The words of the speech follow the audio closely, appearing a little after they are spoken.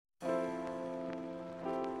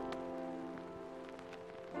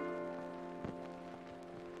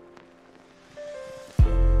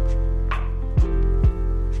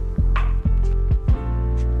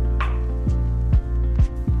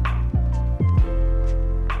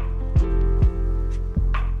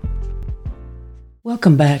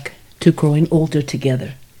Welcome back to Growing Older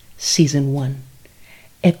Together, Season 1.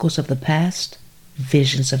 Echoes of the Past,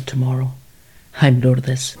 Visions of Tomorrow. I'm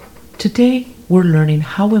Lourdes. Today, we're learning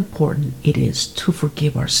how important it is to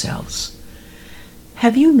forgive ourselves.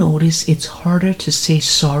 Have you noticed it's harder to say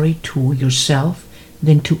sorry to yourself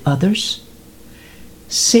than to others?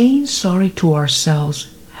 Saying sorry to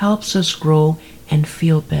ourselves helps us grow and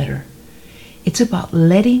feel better. It's about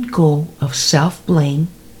letting go of self-blame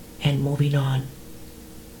and moving on.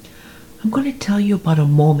 I'm going to tell you about a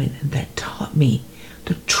moment that taught me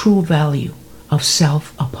the true value of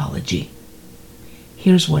self-apology.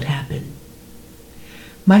 Here's what happened.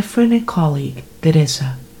 My friend and colleague,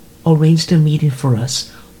 Teresa, arranged a meeting for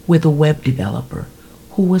us with a web developer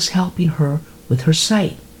who was helping her with her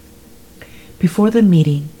site. Before the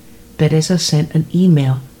meeting, Teresa sent an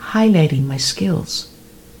email highlighting my skills.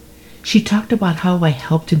 She talked about how I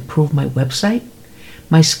helped improve my website,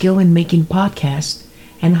 my skill in making podcasts,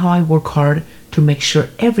 and how I work hard to make sure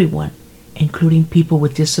everyone, including people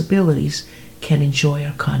with disabilities, can enjoy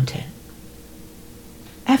our content.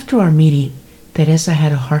 After our meeting, Teresa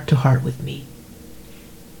had a heart-to-heart with me.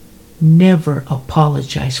 Never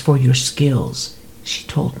apologize for your skills, she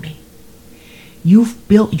told me. You've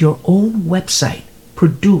built your own website,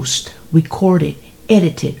 produced, recorded,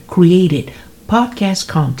 edited, created podcast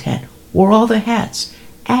content, wore all the hats,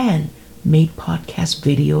 and made podcast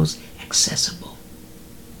videos accessible.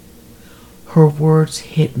 Her words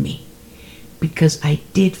hit me because I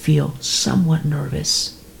did feel somewhat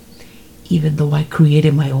nervous. Even though I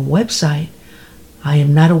created my own website, I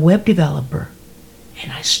am not a web developer,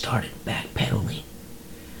 and I started backpedaling.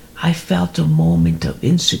 I felt a moment of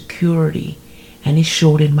insecurity, and it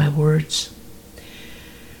showed in my words.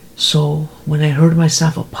 So when I heard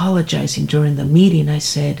myself apologizing during the meeting, I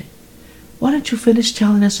said, "Why don't you finish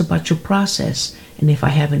telling us about your process, and if I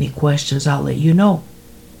have any questions, I'll let you know."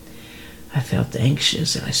 I felt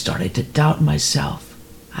anxious and I started to doubt myself.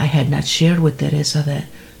 I had not shared with Teresa that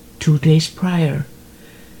 2 days prior,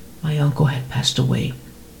 my uncle had passed away,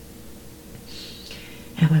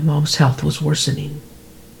 and my mom's health was worsening.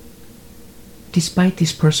 Despite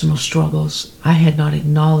these personal struggles, I had not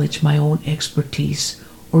acknowledged my own expertise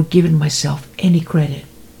or given myself any credit.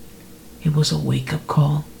 It was a wake-up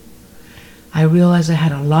call. I realized I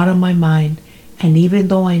had a lot on my mind, and even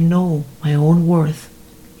though I know my own worth,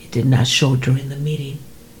 it did not show during the meeting.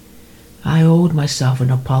 I owed myself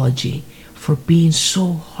an apology for being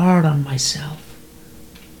so hard on myself.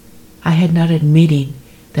 I had not admitted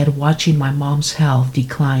that watching my mom's health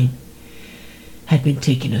decline had been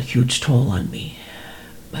taking a huge toll on me,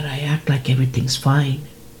 but I act like everything's fine.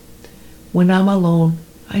 When I'm alone,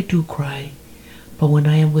 I do cry, but when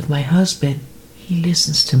I am with my husband, he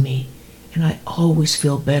listens to me, and I always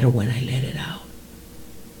feel better when I let it out.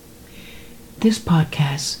 This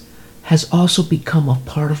podcast has also become a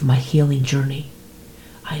part of my healing journey.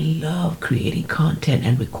 I love creating content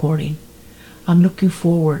and recording. I'm looking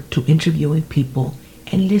forward to interviewing people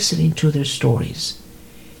and listening to their stories.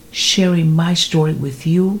 Sharing my story with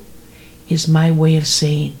you is my way of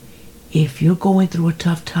saying, if you're going through a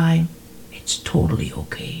tough time, it's totally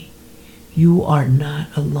okay. You are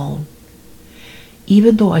not alone.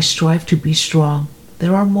 Even though I strive to be strong,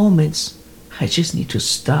 there are moments I just need to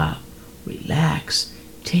stop, relax,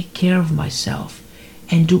 take care of myself,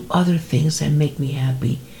 and do other things that make me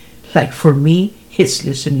happy. Like for me, it's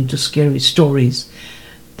listening to scary stories.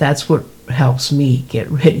 That's what helps me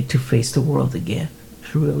get ready to face the world again. I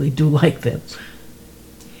really do like them.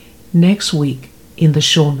 Next week, in the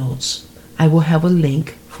show notes, I will have a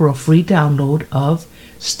link for a free download of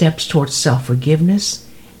Steps Towards Self-Forgiveness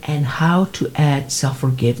and how to add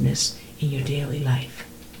self-forgiveness in your daily life.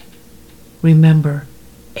 Remember,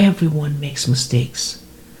 everyone makes mistakes.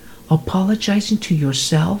 Apologizing to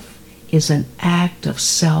yourself is an act of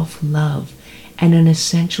self-love and an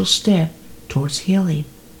essential step towards healing.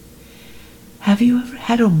 Have you ever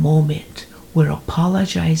had a moment where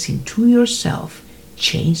apologizing to yourself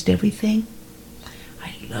changed everything?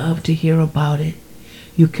 I'd love to hear about it.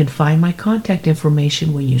 You can find my contact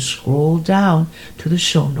information when you scroll down to the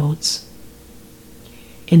show notes.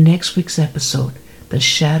 In next week's episode, The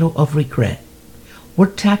Shadow of Regret, we're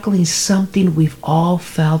tackling something we've all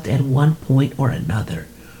felt at one point or another: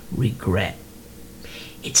 regret.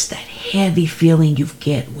 It's that heavy feeling you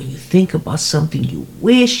get when you think about something you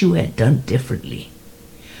wish you had done differently.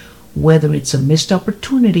 Whether it's a missed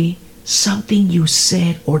opportunity, something you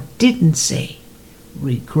said or didn't say,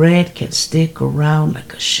 regret can stick around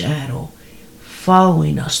like a shadow,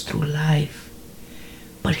 following us through life.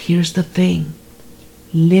 But here's the thing: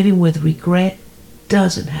 living with regret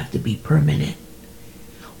doesn't have to be permanent.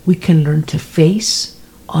 we can learn to face,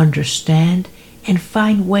 understand, and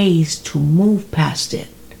find ways to move past it.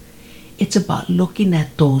 It's about looking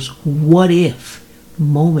at those what if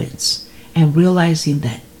moments and realizing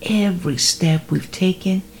that every step we've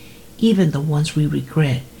taken, even the ones we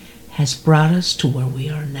regret, has brought us to where we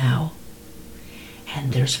are now.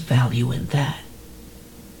 And there's value in that.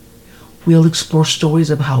 We'll explore stories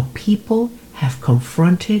of how people have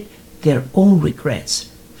confronted their own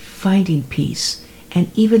regrets, finding peace,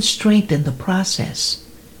 and even strength in the process.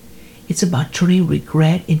 It's about turning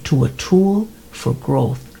regret into a tool for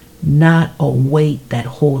growth, not a weight that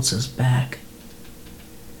holds us back.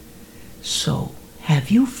 So, have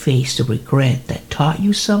you faced a regret that taught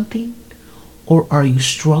you something? Or are you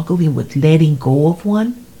struggling with letting go of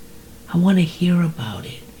one? I want to hear about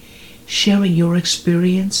it. Sharing your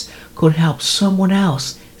experience could help someone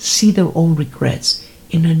else see their own regrets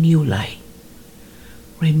in a new light.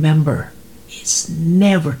 Remember, it's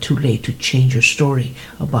never too late to change your story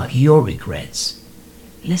about your regrets.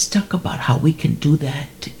 Let's talk about how we can do that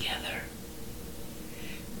together.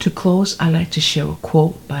 To close, I'd like to share a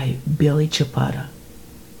quote by Billy Chapata.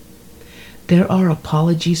 There are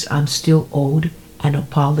apologies I'm still owed and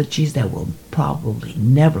apologies that will probably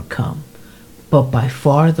never come. But by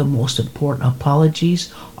far the most important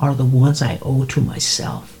apologies are the ones I owe to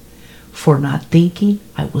myself. For not thinking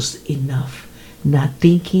I was enough, not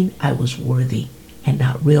thinking I was worthy, and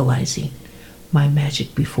not realizing my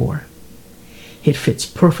magic before. It fits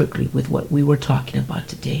perfectly with what we were talking about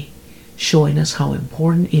today, showing us how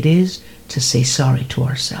important it is to say sorry to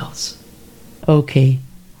ourselves. Okay,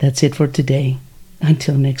 that's it for today.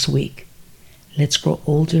 Until next week, let's grow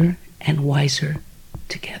older and wiser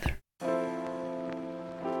together.